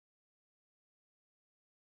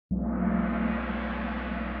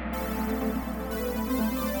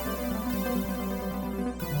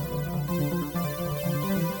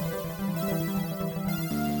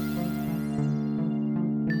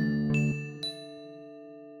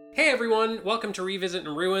Hey everyone, welcome to Revisit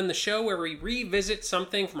and Ruin, the show where we revisit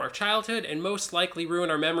something from our childhood and most likely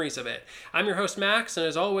ruin our memories of it. I'm your host Max, and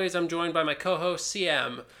as always, I'm joined by my co-host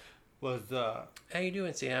CM. What's up? How you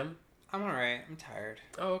doing, CM? I'm alright. I'm tired.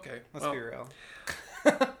 Oh, okay. Let's be real.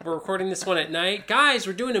 We're recording this one at night. Guys,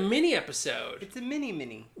 we're doing a mini episode. It's a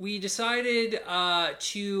mini. We decided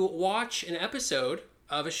to watch an episode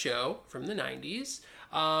of a show from the 90s.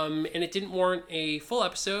 And it didn't warrant a full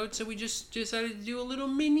episode, so we just decided to do a little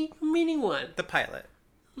mini one. The pilot.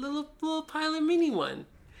 Little pilot mini one.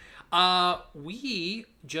 We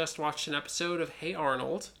just watched an episode of Hey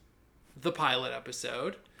Arnold, the pilot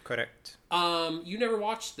episode. Correct. You never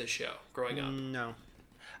watched this show growing up? No.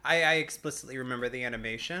 I explicitly remember the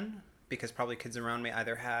animation because probably kids around me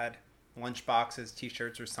either had lunch boxes,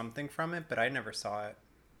 t-shirts, or something from it, but I never saw it.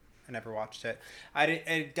 I never watched it.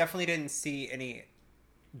 I definitely didn't see any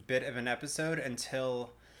bit of an episode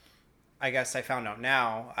until I guess I found out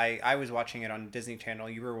now. I was watching it on Disney Channel.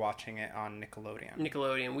 You were watching it on Nickelodeon.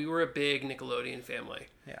 Nickelodeon. We were a big Nickelodeon family.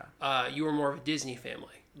 Yeah. You were more of a Disney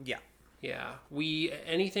family. Yeah. Yeah.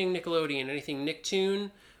 Anything Nickelodeon, anything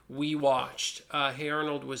Nicktoon, we watched. Hey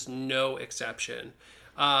Arnold was no exception.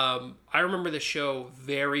 I remember the show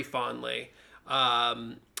very fondly.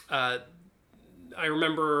 I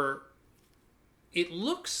remember it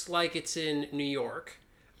looks like it's in New York.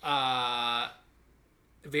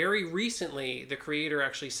 Very recently, the creator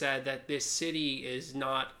actually said that this city is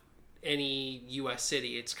not any U.S.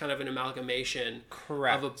 city. It's kind of an amalgamation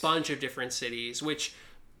Correct. of a bunch of different cities, which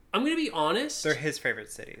I'm going to be honest. They're his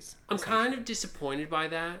favorite cities. I'm kind of disappointed by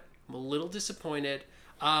that. I'm a little disappointed.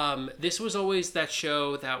 This was always that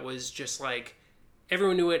show that was just like,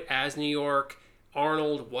 everyone knew it as New York.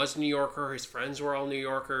 Arnold was a New Yorker. His friends were all New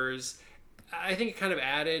Yorkers. I think it kind of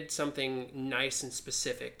added something nice and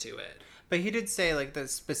specific to it. But he did say like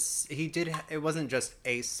it wasn't just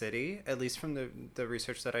a city, at least from the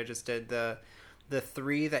research that I just did. The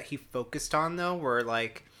three that he focused on though were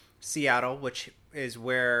like Seattle, which is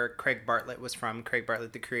where Craig Bartlett was from. Craig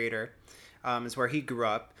Bartlett, the creator, is where he grew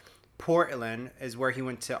up. Portland is where he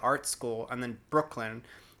went to art school, and then Brooklyn,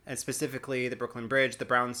 and specifically the Brooklyn Bridge, the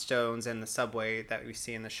brownstones, and the subway that we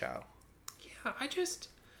see in the show. Yeah,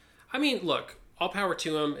 I mean, look, all power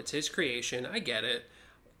to him. It's his creation. I get it.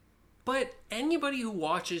 But anybody who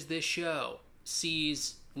watches this show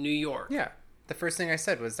sees New York. Yeah. The first thing I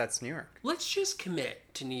said was that's New York. Let's just commit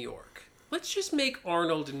to New York. Let's just make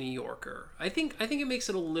Arnold a New Yorker. I think it makes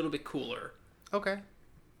it a little bit cooler. Okay.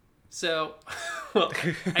 So, well,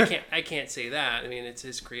 I can't say that. I mean, it's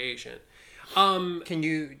his creation.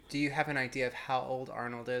 Do you have an idea of how old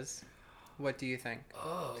Arnold is? What do you think?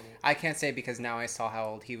 Oh. I can't say because now I saw how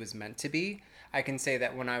old he was meant to be. I can say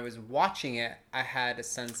that when I was watching it, I had a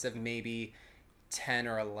sense of maybe 10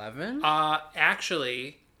 or 11.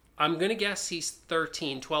 Actually, I'm going to guess he's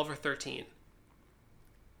 12 or 13.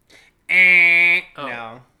 Oh.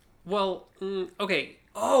 No. Well, okay.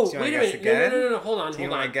 Oh, wait a minute. Again? No. Hold on. Do you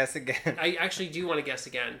want to guess again? I actually do want to guess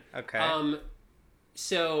again. Okay.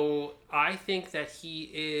 So I think that he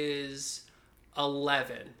is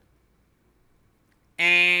 11.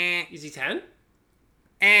 Is he 10?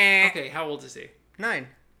 Okay, how old is he? 9.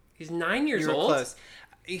 He's 9 years You were old? close.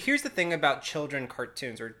 Here's the thing about children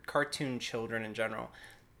cartoons, or cartoon children in general.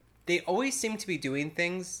 They always seem to be doing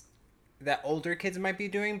things that older kids might be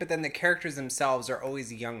doing, but then the characters themselves are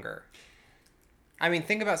always younger. I mean,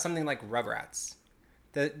 think about something like Rugrats.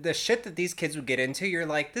 The shit that these kids would get into, you're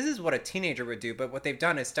like, this is what a teenager would do, but what they've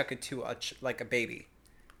done is stuck it to like a baby.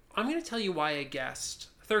 I'm going to tell you why I guessed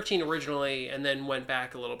 13 originally and then went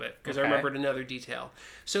back a little bit because I remembered another detail.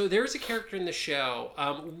 So there's a character in the show.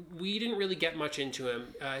 We didn't really get much into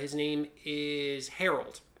him. His name is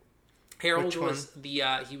Harold. Harold was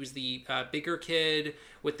the bigger kid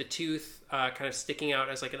with the tooth kind of sticking out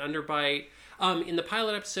as like an underbite. In the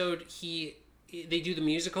pilot episode, they do the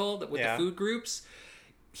musical with the food groups.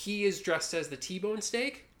 He is dressed as the T-bone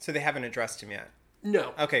steak. So they haven't addressed him yet?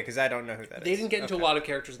 No. Okay, because I don't know who that is. They didn't get into a lot of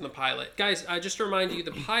characters in the pilot. Guys, just to remind you,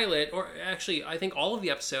 the pilot, or actually I think all of the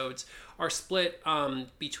episodes, are split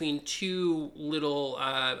between two little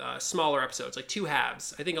smaller episodes, like two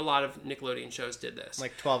halves. I think a lot of Nickelodeon shows did this.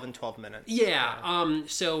 Like 12 and 12 minutes. Yeah.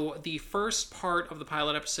 So the first part of the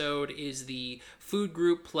pilot episode is the food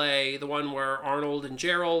group play, the one where Arnold and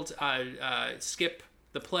Gerald skip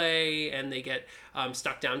the play and they get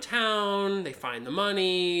stuck downtown. They find the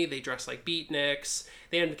money. They dress like beatniks.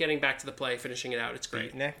 They end up getting back to the play, finishing it out. It's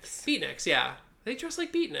great. Beatniks? Beatniks, yeah. They dress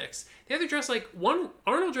like beatniks. The other dress like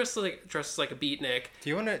Arnold dresses like a beatnik. Do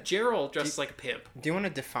you want to? Gerald dresses like a pimp. Do you want to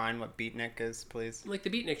define what beatnik is, please? Like the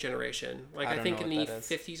beatnik generation. Like I think in the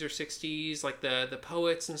 50s or 60s, like the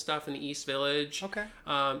poets and stuff in the East Village. Okay.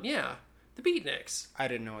 Yeah, the beatniks. I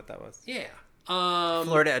didn't know what that was. Yeah.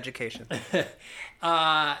 Florida education.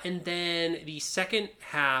 And then the second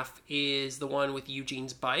half is the one with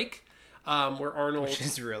Eugene's bike. Where Arnold... Which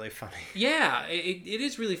is really funny. Yeah, it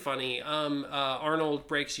is really funny. Arnold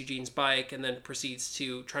breaks Eugene's bike and then proceeds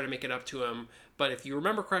to try to make it up to him. But if you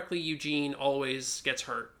remember correctly, Eugene always gets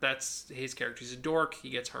hurt. That's his character. He's a dork.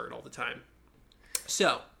 He gets hurt all the time.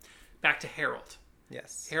 So, back to Harold.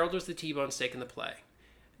 Yes. Harold was the T-bone steak in the play.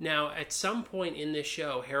 Now, at some point in this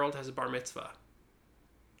show, Harold has a bar mitzvah.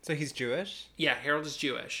 So he's Jewish? Yeah, Harold is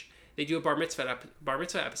Jewish. They do a bar mitzvah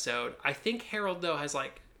episode. I think Harold, though, has,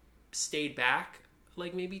 stayed back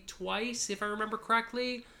maybe twice, if I remember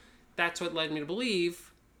correctly. That's what led me to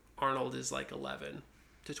believe Arnold is 11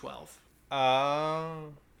 to 12.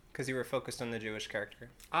 Oh, because you were focused on the Jewish character.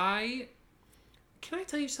 Can I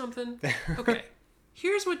tell you something? Okay,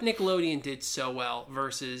 here's what Nickelodeon did so well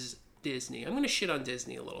versus Disney. I'm going to shit on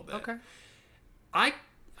Disney a little bit. Okay. I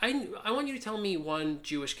want you to tell me one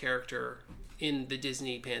Jewish character in the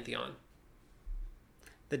Disney pantheon.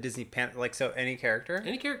 The Disney so any character?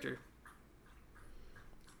 Any character.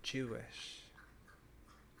 Jewish.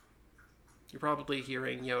 You're probably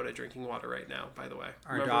hearing Yoda drinking water right now, by the way.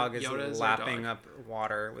 Our dog is lapping up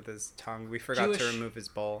water with his tongue. We forgot to remove his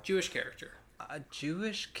bowl. Jewish character. A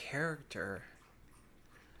Jewish character.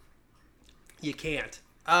 You can't.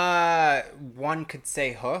 One could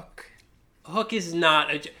say Hook. Hook is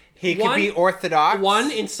not a... He could be Orthodox. One,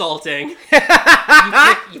 insulting.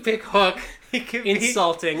 you pick Hook. He could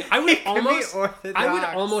insulting. Be, I would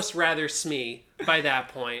almost rather Smee by that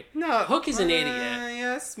point. No, Hook is an idiot.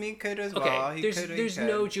 Yeah, Smee could as well. Okay, there's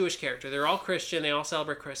no Jewish character. They're all Christian. They all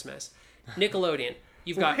celebrate Christmas. Nickelodeon.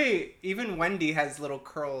 You've got... Hey, even Wendy has little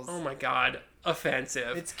curls. Oh my god.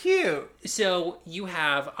 Offensive. It's cute. So you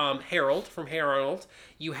have Harold from Hey Arnold.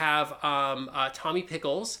 You have Tommy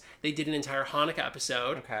Pickles. They did an entire Hanukkah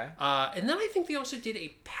episode. Okay. And then I think they also did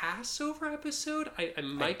a Passover episode. I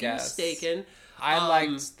might be mistaken. I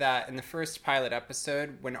liked that in the first pilot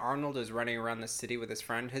episode when Arnold is running around the city with his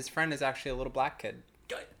friend. His friend is actually a little black kid.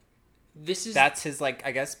 That's his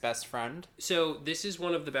I guess best friend. So this is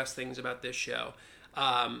one of the best things about this show.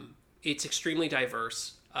 It's extremely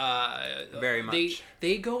diverse. Very much.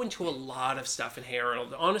 They go into a lot of stuff in Hey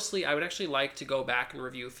Arnold. Honestly, I would actually like to go back and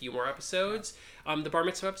review a few more episodes. The Bar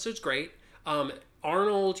Mitzvah episode's great.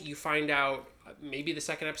 Arnold, you find out maybe the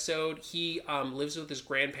second episode, he lives with his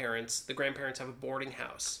grandparents. The grandparents have a boarding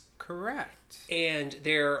house. Correct. And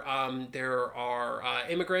there are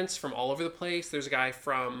immigrants from all over the place. There's a guy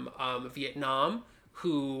from Vietnam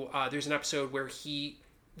who there's an episode where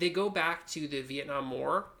they go back to the Vietnam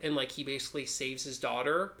War and he basically saves his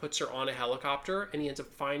daughter, puts her on a helicopter, and he ends up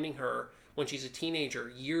finding her when she's a teenager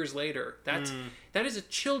years later. That is this is a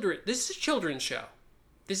children's show.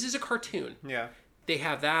 This is a cartoon. Yeah. They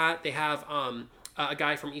have that. They have a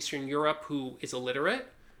guy from Eastern Europe who is illiterate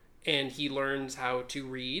and he learns how to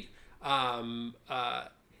read. There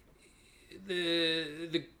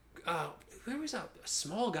was a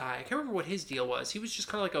small guy. I can't remember what his deal was. He was just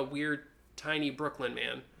kind of a weird tiny Brooklyn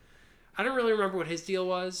man. I don't really remember what his deal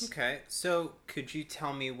was. Okay, so could you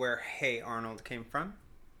tell me where Hey Arnold came from?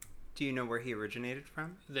 Do you know where he originated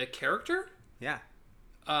from? The character? Yeah.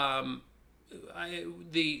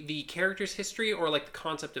 The character's history or the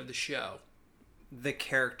concept of the show? The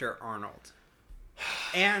character Arnold.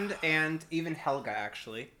 And even Helga,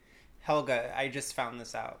 actually. Helga, I just found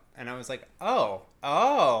this out. And I was like, oh.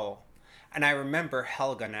 And I remember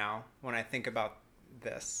Helga now when I think about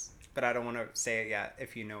this. But I don't want to say it yet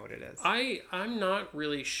if you know what it is. I'm not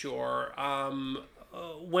really sure.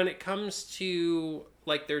 When it comes to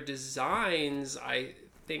their designs, to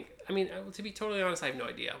be totally honest, I have no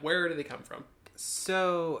idea. Where do they come from?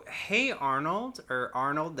 So, Hey Arnold, or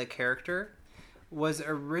Arnold the character, was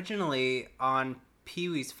originally on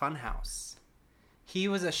Pee-wee's Funhouse. He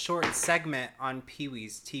was a short segment on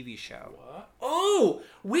Pee-wee's TV show. What? Oh,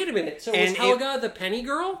 wait a minute. So was Helga the penny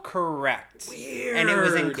girl? Correct. Weird. And it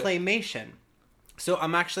was in claymation. So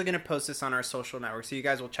I'm actually going to post this on our social network, so you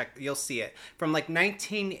guys will check. You'll see it. From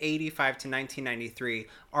 1985 to 1993,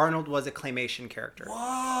 Arnold was a claymation character.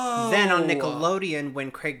 Whoa! Then on Nickelodeon,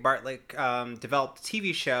 when Craig Bartlett developed a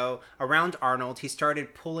TV show around Arnold, he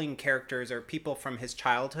started pulling characters or people from his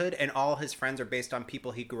childhood, and all his friends are based on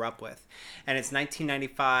people he grew up with. And it's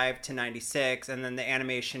 1995 to 96, and then the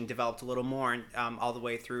animation developed a little more all the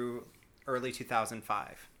way through early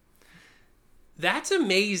 2005. That's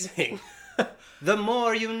amazing. The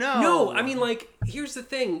more you know. No, I mean, like, here's the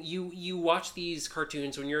thing. You watch these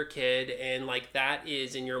cartoons when you're a kid, and, like, that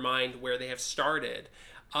is in your mind where they have started.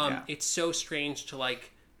 It's so strange to,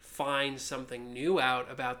 like, find something new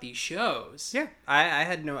out about these shows. Yeah.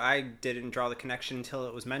 I didn't draw the connection until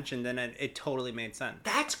it was mentioned, and it totally made sense.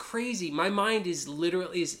 That's crazy. My mind is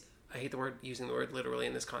literally... I hate using the word literally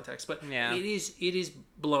in this context, but it is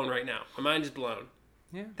blown right now. My mind is blown.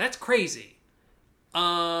 Yeah. That's crazy.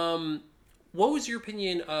 What was your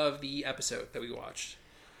opinion of the episode that we watched?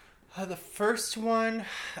 The first one,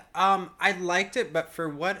 I liked it, but for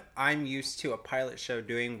what I'm used to a pilot show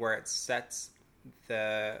doing, where it sets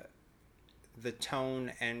the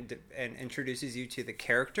tone and introduces you to the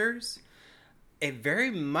characters, it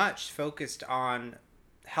very much focused on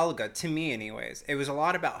Helga, to me anyways. It was a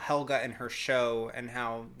lot about Helga and her show and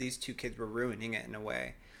how these two kids were ruining it in a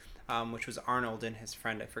way. Which was Arnold and his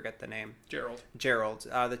friend, I forget the name. Gerald.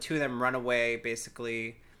 The two of them run away,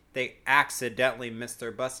 basically. They accidentally miss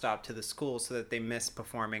their bus stop to the school so that they miss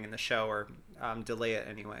performing in the show or delay it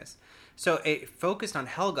anyways. So it focused on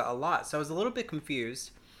Helga a lot, so I was a little bit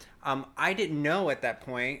confused. I didn't know at that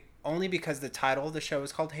point, only because the title of the show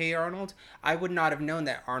was called Hey Arnold, I would not have known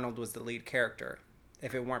that Arnold was the lead character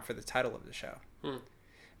if it weren't for the title of the show.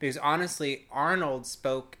 Because honestly, Arnold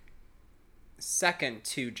spoke second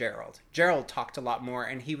to Gerald. Gerald talked a lot more,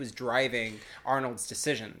 and he was driving Arnold's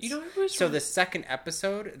decisions. So the second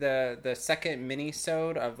episode, the second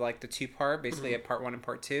mini-sode of like the two-part, basically a part 1 and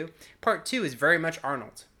part 2. Part 2 is very much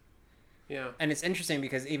Arnold. Yeah. And it's interesting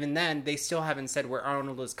because even then, they still haven't said where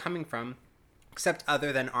Arnold is coming from. Except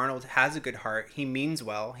other than Arnold has a good heart. He means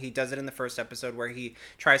well. He does it in the first episode where he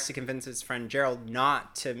tries to convince his friend Gerald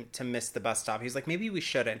not to miss the bus stop. He's like, maybe we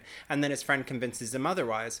shouldn't. And then his friend convinces him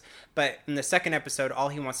otherwise. But in the second episode, all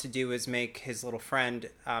he wants to do is make his little friend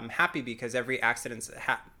happy because every accident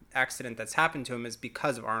that's happened to him is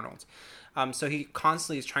because of Arnold. So he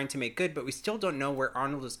constantly is trying to make good, but we still don't know where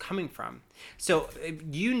Arnold is coming from. So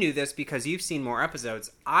you knew this because you've seen more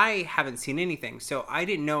episodes. I haven't seen anything, so I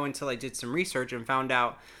didn't know until I did some research and found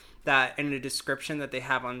out that in a description that they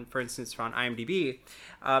have on, for instance, on IMDb,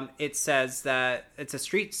 it says that it's a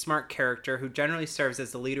street smart character who generally serves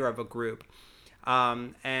as the leader of a group.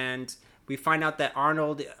 And we find out that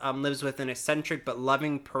Arnold lives with an eccentric but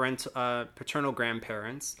loving paternal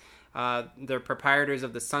grandparents. They're proprietors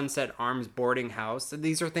of the Sunset Arms boarding house.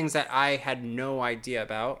 These are things that I had no idea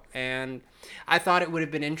about, and I thought it would have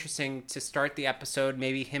been interesting to start the episode,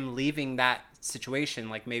 maybe him leaving that situation,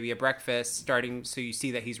 like maybe a breakfast, starting so you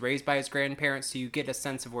see that he's raised by his grandparents, so you get a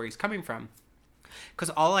sense of where he's coming from. Because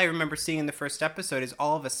all I remember seeing in the first episode is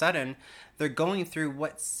all of a sudden they're going through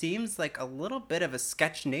what seems like a little bit of a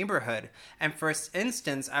sketch neighborhood. And for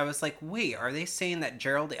instance, I was like, wait, are they saying that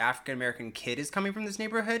Gerald, the African-American kid, is coming from this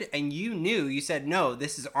neighborhood? And you said, no,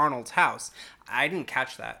 this is Arnold's house. I didn't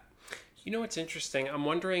catch that. You know what's interesting? I'm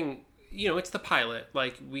wondering, it's the pilot.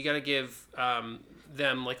 Like, we got to give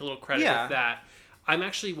them, like, a little credit with that. I'm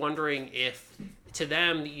actually wondering if... to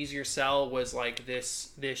them, the easier sell was like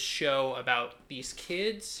this show about these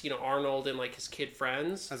kids, Arnold and like his kid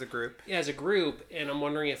friends. As a group. Yeah, as a group. And I'm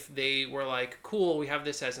wondering if they were like, cool, we have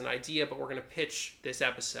this as an idea, but we're going to pitch this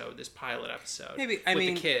pilot episode. Maybe, with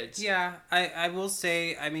the kids. Yeah, I will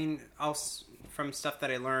say, from stuff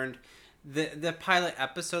that I learned, the pilot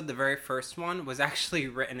episode, the very first one, was actually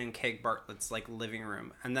written in Keg Bartlett's like living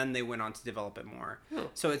room, and then they went on to develop it more.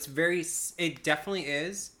 So it definitely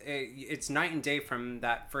is. It's night and day from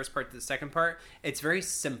that first part to the second part. It's very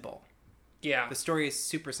simple. Yeah, the story is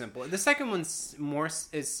super simple. The second one's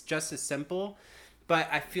is just as simple, but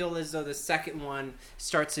I feel as though the second one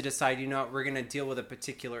starts to decide, we're going to deal with a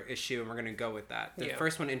particular issue and we're going to go with that. The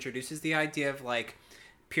first one introduces the idea of like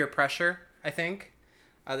peer pressure, I think.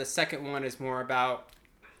 The second one is more about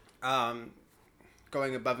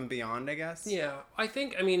going above and beyond, I guess. Yeah, I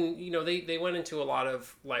think, they went into a lot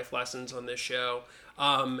of life lessons on this show,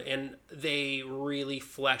 and they really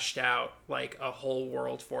fleshed out, like, a whole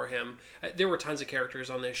world for him. There were tons of characters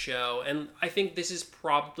on this show, and I think this is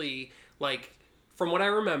probably, like, from what I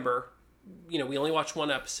remember, we only watched one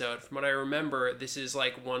episode. From what I remember, this is,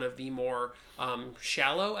 like, one of the more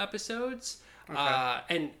shallow episodes. Okay.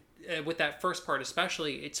 And with that first part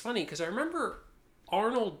especially, it's funny because I remember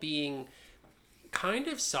Arnold being kind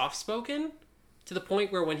of soft-spoken to the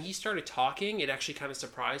point where when he started talking, it actually kind of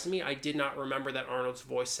surprised me. I did not remember that Arnold's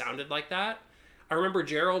voice sounded like that. I remember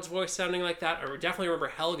Gerald's voice sounding like that. I definitely remember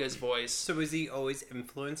Helga's voice. So was he always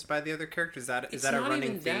influenced by the other characters? Is that a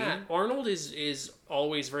running theme? That. Arnold is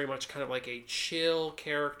always very much kind of like a chill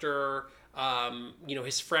character.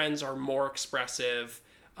 His friends are more expressive.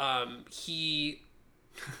 He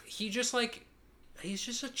just like, he's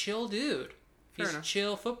just a chill dude. Fair He's enough. a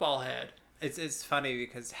chill football head. It's funny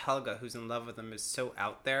because Helga, who's in love with him, is so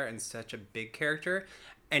out there and such a big character.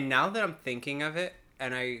 And now that I'm thinking of it,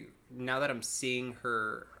 and now that I'm seeing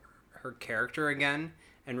her character again,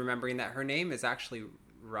 and remembering that her name is actually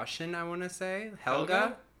Russian, I want to say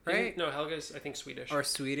Helga, right? No, Helga's I think Swedish Or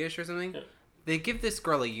Swedish or something. Yeah. They give this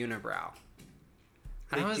girl a unibrow.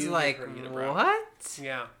 They I was do give like, her a unibrow. what?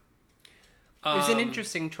 Yeah. It was an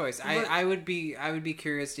interesting choice. but- I would be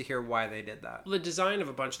curious to hear why they did that. The design of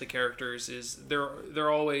a bunch of the characters is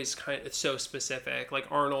they're always kind of so specific. Like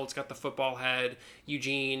Arnold's got the football head.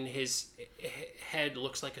 Eugene, his head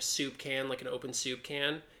looks like a soup can, like an open soup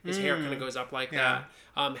can. His hair kind of goes up like Yeah.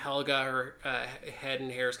 that. Helga, her head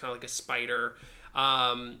and hair is kind of like a spider.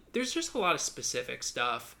 There's just a lot of specific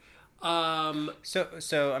stuff.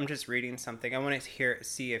 So I'm just reading something. I want to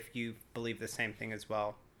see if you believe the same thing as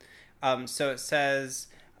well. So it says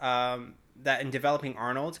that in developing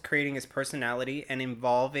Arnold, creating his personality and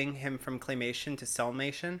evolving him from claymation to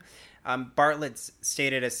cellmation, Bartlett's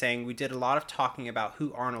stated as saying, "We did a lot of talking about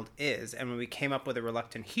who Arnold is, and when we came up with a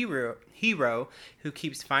reluctant hero who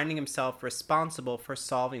keeps finding himself responsible for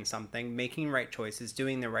solving something, making right choices,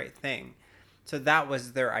 doing the right thing." So that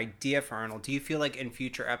was their idea for Arnold. Do you feel like in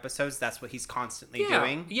future episodes that's what he's constantly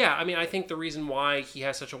doing? Yeah, I mean, I think the reason why he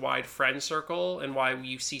has such a wide friend circle and why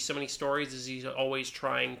you see so many stories is he's always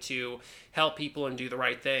trying to help people and do the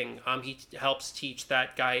right thing. He helps teach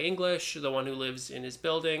that guy English, the one who lives in his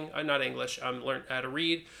building. Not English, learned how to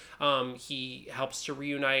read. He helps to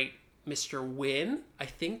reunite Mr. Wynn. I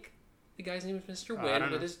think the guy's name is Mr.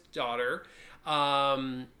 Wynn with his daughter.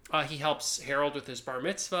 He helps Harold with his bar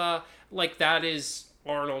mitzvah. Like, that is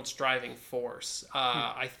Arnold's driving force.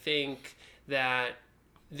 I think that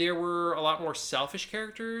there were a lot more selfish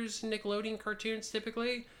characters in Nickelodeon cartoons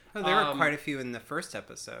typically. Oh, there were quite a few in the first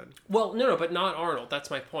episode. Well, no, but not Arnold. That's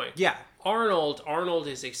my point. Yeah. Arnold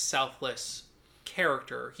is a selfless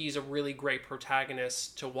character. He's a really great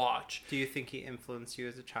protagonist to watch. Do you think he influenced you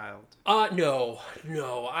as a child? No,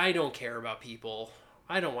 I don't care about people.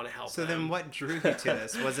 I don't want to help So them. then what drew you to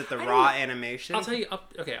this? Was it the raw animation? I'll tell you.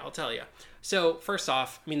 Okay, I'll tell you. So first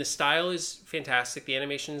off, I mean, the style is fantastic. The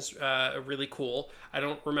animation's really cool. I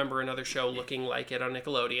don't remember another show looking like it on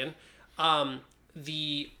Nickelodeon.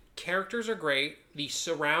 The characters are great. The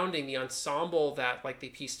surrounding, the ensemble that like they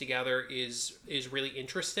piece together is really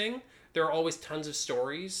interesting. There are always tons of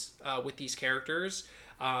stories with these characters,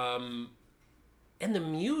 and the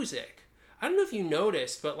music. I don't know if you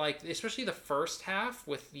noticed, but like especially the first half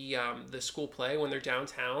with the school play when they're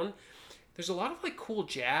downtown, there's a lot of like cool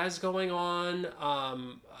jazz going on.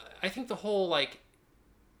 I think the whole like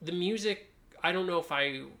the music, I don't know if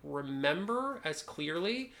I remember as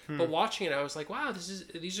clearly, but watching it I was like, wow,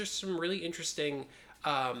 these are some really interesting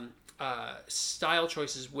style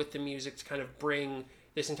choices with the music to kind of bring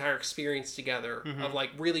this entire experience together of like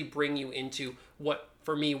really bring you into what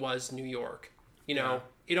for me was New York. You know,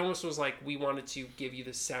 it almost was like we wanted to give you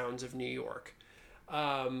the sounds of New York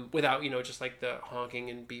without, just like the honking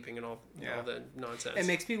and beeping and all the nonsense. It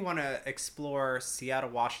makes me want to explore Seattle,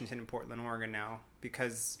 Washington, and Portland, Oregon now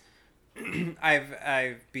because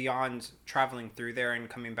I've beyond traveling through there and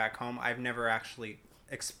coming back home, I've never actually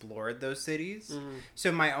explored those cities.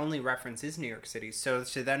 So my only reference is New York City. So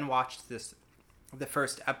to then watch the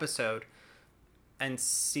first episode and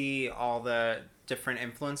see all the different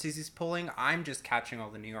influences he's pulling, I'm just catching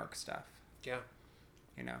all the New York stuff. Yeah.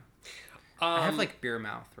 I have like beer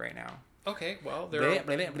mouth right now. Okay, well, there are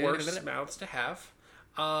worse mouths to have.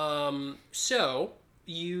 So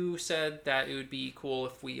you said that it would be cool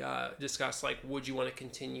if we discuss like, would you want to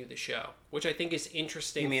continue the show? Which I think is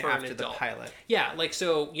interesting. You mean for after an adult. the pilot? Yeah, like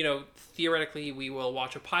so. Theoretically, we will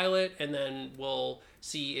watch a pilot and then we'll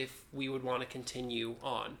see if we would want to continue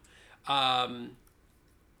on.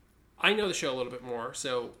 I know the show a little bit more,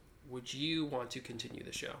 so would you want to continue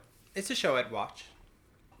the show? It's a show I'd watch.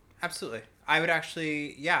 Absolutely. I would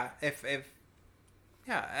actually, I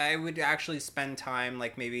would actually spend time,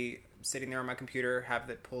 like maybe sitting there on my computer, have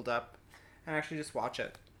it pulled up, and actually just watch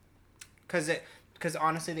it. Because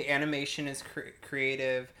honestly, the animation is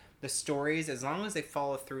creative. The stories, as long as they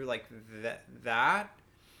follow through like that,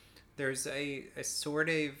 there's a sort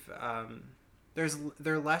of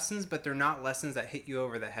they're lessons, but they're not lessons that hit you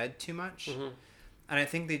over the head too much. And I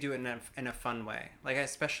think they do it in a fun way. Like, I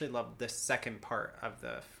especially love the second part of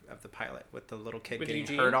the pilot with the little kid getting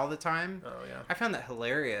hurt all the time. Oh, yeah. I found that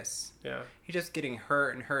hilarious. Yeah. He's just getting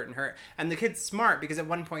hurt and hurt and hurt. And the kid's smart because at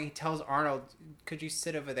one point he tells Arnold, could you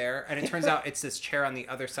sit over there? And it turns out it's this chair on the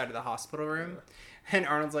other side of the hospital room. And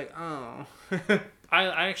Arnold's like, oh. I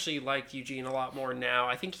actually like Eugene a lot more now.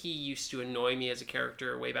 I think he used to annoy me as a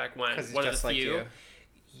character way back when. Because he's one just of the like few you.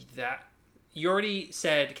 that you already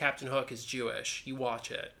said Captain Hook is Jewish. You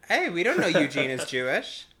watch it. Hey, we don't know Eugene is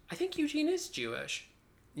Jewish. I think Eugene is Jewish.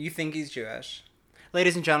 You think he's Jewish.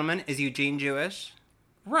 Ladies and gentlemen, is Eugene Jewish?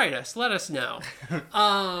 Write us. Let us know.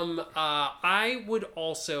 I would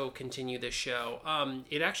also continue this show.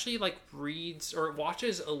 It actually like reads or it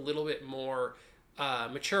watches a little bit more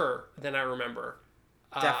mature than I remember.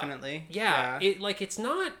 Definitely. Yeah. It's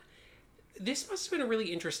not. This must have been a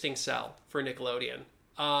really interesting sell for Nickelodeon.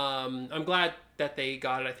 I'm glad that they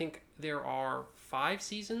got it. I think there are 5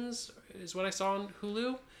 seasons, is what I saw on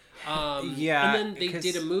Hulu. Yeah, and then they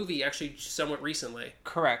did a movie actually somewhat recently.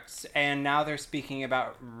 Correct. And now they're speaking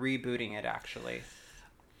about rebooting it, actually.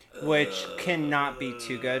 Which cannot be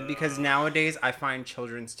too good, because nowadays I find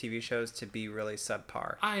children's TV shows to be really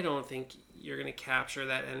subpar. I don't think you're going to capture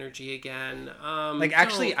that energy again.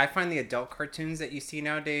 Actually, I find the adult cartoons that you see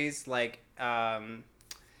nowadays, like,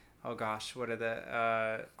 oh gosh, what are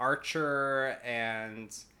the, Archer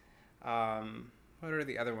and, what are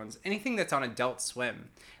the other ones? Anything that's on Adult Swim.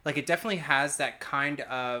 Like, it definitely has that kind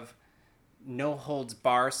of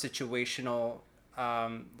no-holds-bar situational,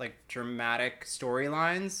 dramatic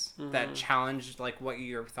storylines that challenge, like, what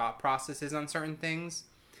your thought process is on certain things.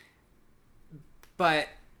 But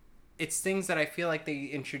it's things that I feel like they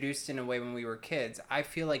introduced in a way when we were kids. I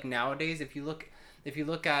feel like nowadays, if you look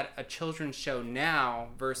at a children's show now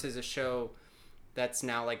versus a show that's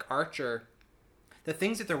now like Archer, the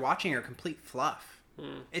things that they're watching are complete fluff.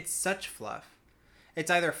 It's such fluff. It's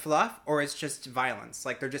either fluff or it's just violence.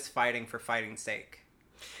 Like, they're just fighting for fighting's sake.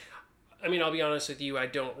 I mean, I'll be honest with you. I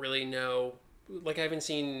don't really know. Like, I haven't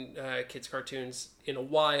seen kids' cartoons in a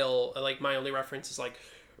while. Like, my only reference is, like,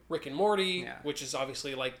 Rick and Morty, which is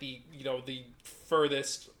obviously, like, the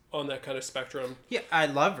furthest on that kind of spectrum. Yeah, I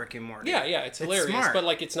love Rick and Morty. Yeah, it's hilarious. Smart. But,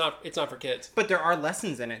 like, it's not for kids. But there are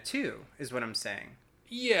lessons in it, too, is what I'm saying.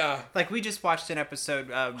 Yeah. Like, we just watched an episode,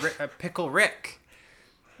 Pickle Rick.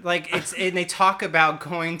 Like, and they talk about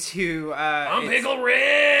going to... I'm Pickle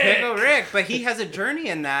Rick! Pickle Rick, but he has a journey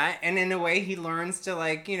in that, and in a way he learns to,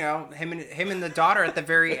 like, him and the daughter at the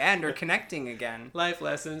very end are connecting again. Life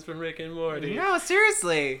lessons from Rick and Morty. No,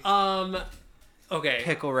 seriously. Okay.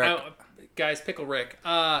 Pickle Rick. Guys, Pickle Rick.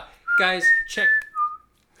 Guys, check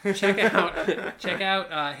out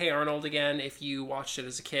Hey Arnold again if you watched it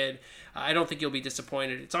as a kid. I don't think you'll be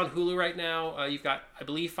disappointed. It's on Hulu right now. You've got, I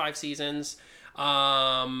believe, 5 seasons. Go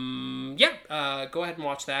ahead and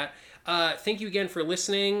watch that. Thank you again for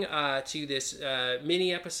listening to this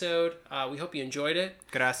mini episode. We hope you enjoyed it.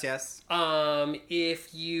 Gracias.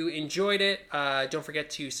 If you enjoyed it, don't forget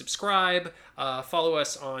to subscribe. Follow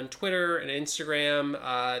us on Twitter and Instagram.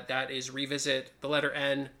 That is Revisit the letter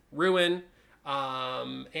N Ruin.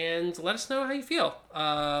 And let us know how you feel.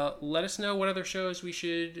 Let us know what other shows we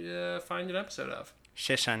should find an episode of.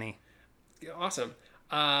 Shishani. Awesome.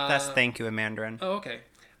 That's thank you in Mandarin. Oh, okay.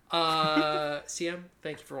 CM,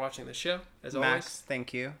 thank you for watching the show, as always. Max,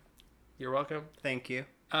 thank you. You're welcome. Thank you.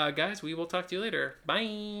 Guys, we will talk to you later.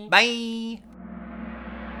 Bye. Bye.